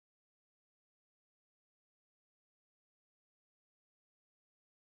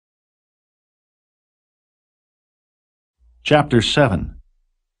Chapter 7.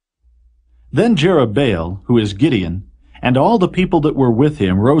 Then Jerubbaal, who is Gideon, and all the people that were with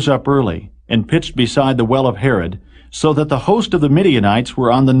him rose up early, and pitched beside the well of Harod, so that the host of the Midianites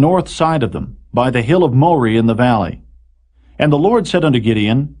were on the north side of them, by the hill of Moreh in the valley. And the Lord said unto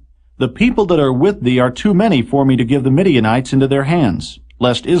Gideon, The people that are with thee are too many for me to give the Midianites into their hands,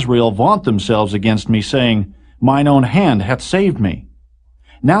 lest Israel vaunt themselves against me, saying, Mine own hand hath saved me.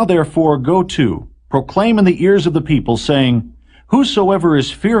 Now therefore go to, proclaim in the ears of the people, saying, Whosoever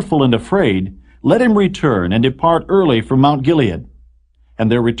is fearful and afraid, let him return and depart early from Mount Gilead. And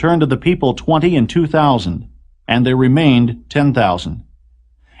there returned to the people 22,000, and there remained 10,000.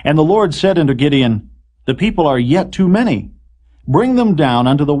 And the Lord said unto Gideon, The people are yet too many. Bring them down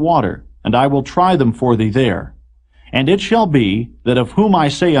unto the water, and I will try them for thee there. And it shall be, that of whom I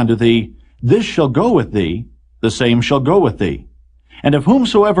say unto thee, This shall go with thee, the same shall go with thee. And of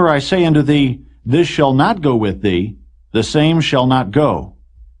whomsoever I say unto thee, This shall not go with thee, the same shall not go.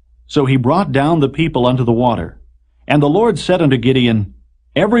 So he brought down the people unto the water. And the Lord said unto Gideon,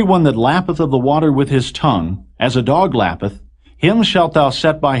 Every one that lappeth of the water with his tongue, as a dog lappeth, him shalt thou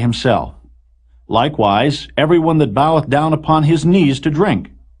set by himself. Likewise, every one that boweth down upon his knees to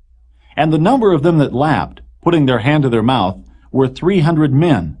drink. And the number of them that lapped, putting their hand to their mouth, were 300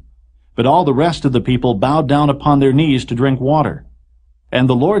 men. But all the rest of the people bowed down upon their knees to drink water. And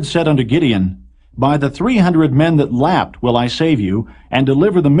the Lord said unto Gideon, By the 300 men that lapped will I save you, and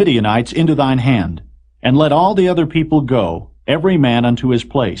deliver the Midianites into thine hand. And let all the other people go, every man unto his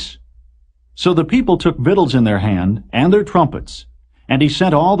place. So the people took victuals in their hand, and their trumpets. And he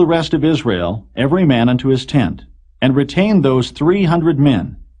sent all the rest of Israel, every man unto his tent, and retained those 300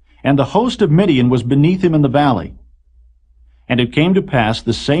 men. And the host of Midian was beneath him in the valley. And it came to pass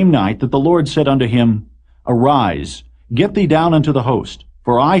the same night that the Lord said unto him, Arise, get thee down unto the host,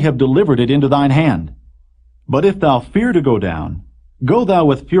 for I have delivered it into thine hand. But if thou fear to go down, go thou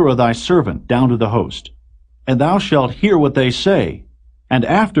with Phurah thy servant down to the host. And thou shalt hear what they say, and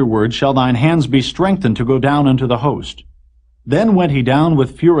afterward shall thine hands be strengthened to go down unto the host. Then went he down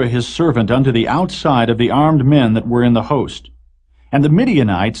with Phurah his servant unto the outside of the armed men that were in the host. And the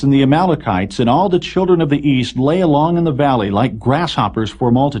Midianites and the Amalekites and all the children of the east lay along in the valley like grasshoppers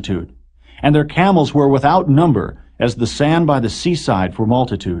for multitude. And their camels were without number, as the sand by the seaside for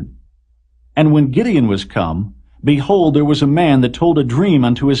multitude. And when Gideon was come, behold, there was a man that told a dream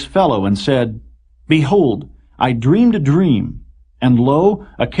unto his fellow, and said, Behold, I dreamed a dream, and lo,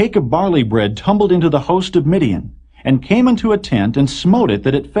 a cake of barley bread tumbled into the host of Midian, and came into a tent, and smote it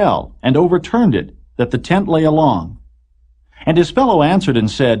that it fell, and overturned it, that the tent lay along. And his fellow answered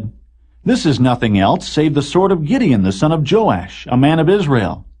and said, This is nothing else save the sword of Gideon the son of Joash, a man of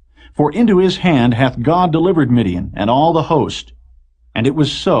Israel. For into his hand hath God delivered Midian, and all the host. And it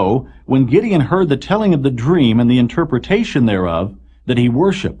was so, when Gideon heard the telling of the dream and the interpretation thereof, that he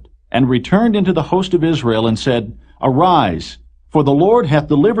worshipped, and returned into the host of Israel, and said, Arise, for the Lord hath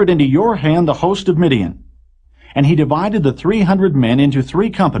delivered into your hand the host of Midian. And he divided the 300 men into 3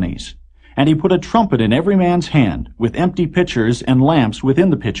 companies, and he put a trumpet in every man's hand, with empty pitchers and lamps within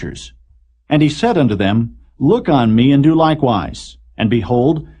the pitchers. And he said unto them, Look on me, and do likewise. And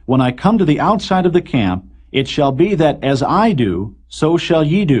behold, when I come to the outside of the camp, it shall be that as I do, so shall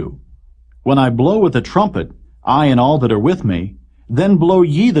ye do. When I blow with the trumpet, I and all that are with me, then blow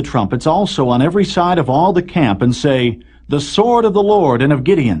ye the trumpets also on every side of all the camp, and say, The sword of the Lord and of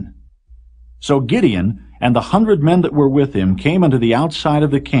Gideon. So Gideon and the 100 men that were with him came unto the outside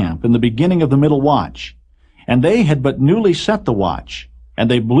of the camp in the beginning of the middle watch. And they had but newly set the watch, and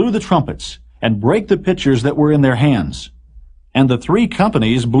they blew the trumpets, and brake the pitchers that were in their hands. And the 3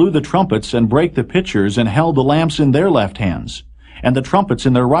 companies blew the trumpets, and brake the pitchers, and held the lamps in their left hands, and the trumpets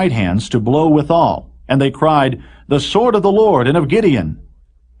in their right hands, to blow withal. And they cried, The sword of the Lord and of Gideon.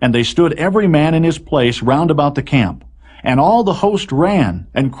 And they stood every man in his place round about the camp. And all the host ran,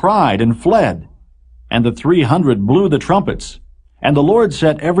 and cried, and fled. And the 300 blew the trumpets. And the Lord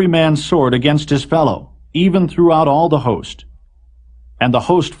set every man's sword against his fellow, even throughout all the host. And the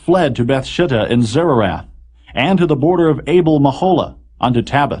host fled to Bethshittah and Zererath, and to the border of Abel-Meholah, unto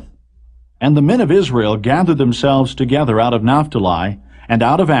Tabbath. And the men of Israel gathered themselves together out of Naphtali, and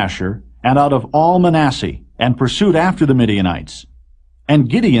out of Asher, and out of all Manasseh, and pursued after the Midianites. And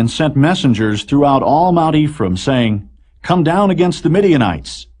Gideon sent messengers throughout all Mount Ephraim, saying, Come down against the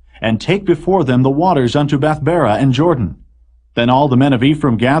Midianites, and take before them the waters unto Bethbara and Jordan. Then all the men of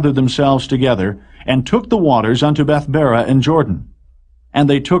Ephraim gathered themselves together, and took the waters unto Bethbara and Jordan. And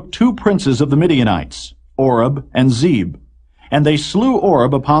they took 2 princes of the Midianites, Oreb and Zeb. And they slew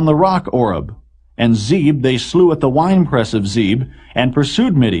Oreb upon the rock Oreb. And Zeb they slew at the winepress of Zeb, and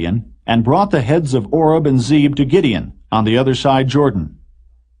pursued Midian, and brought the heads of Oreb and Zeb to Gideon, on the other side Jordan.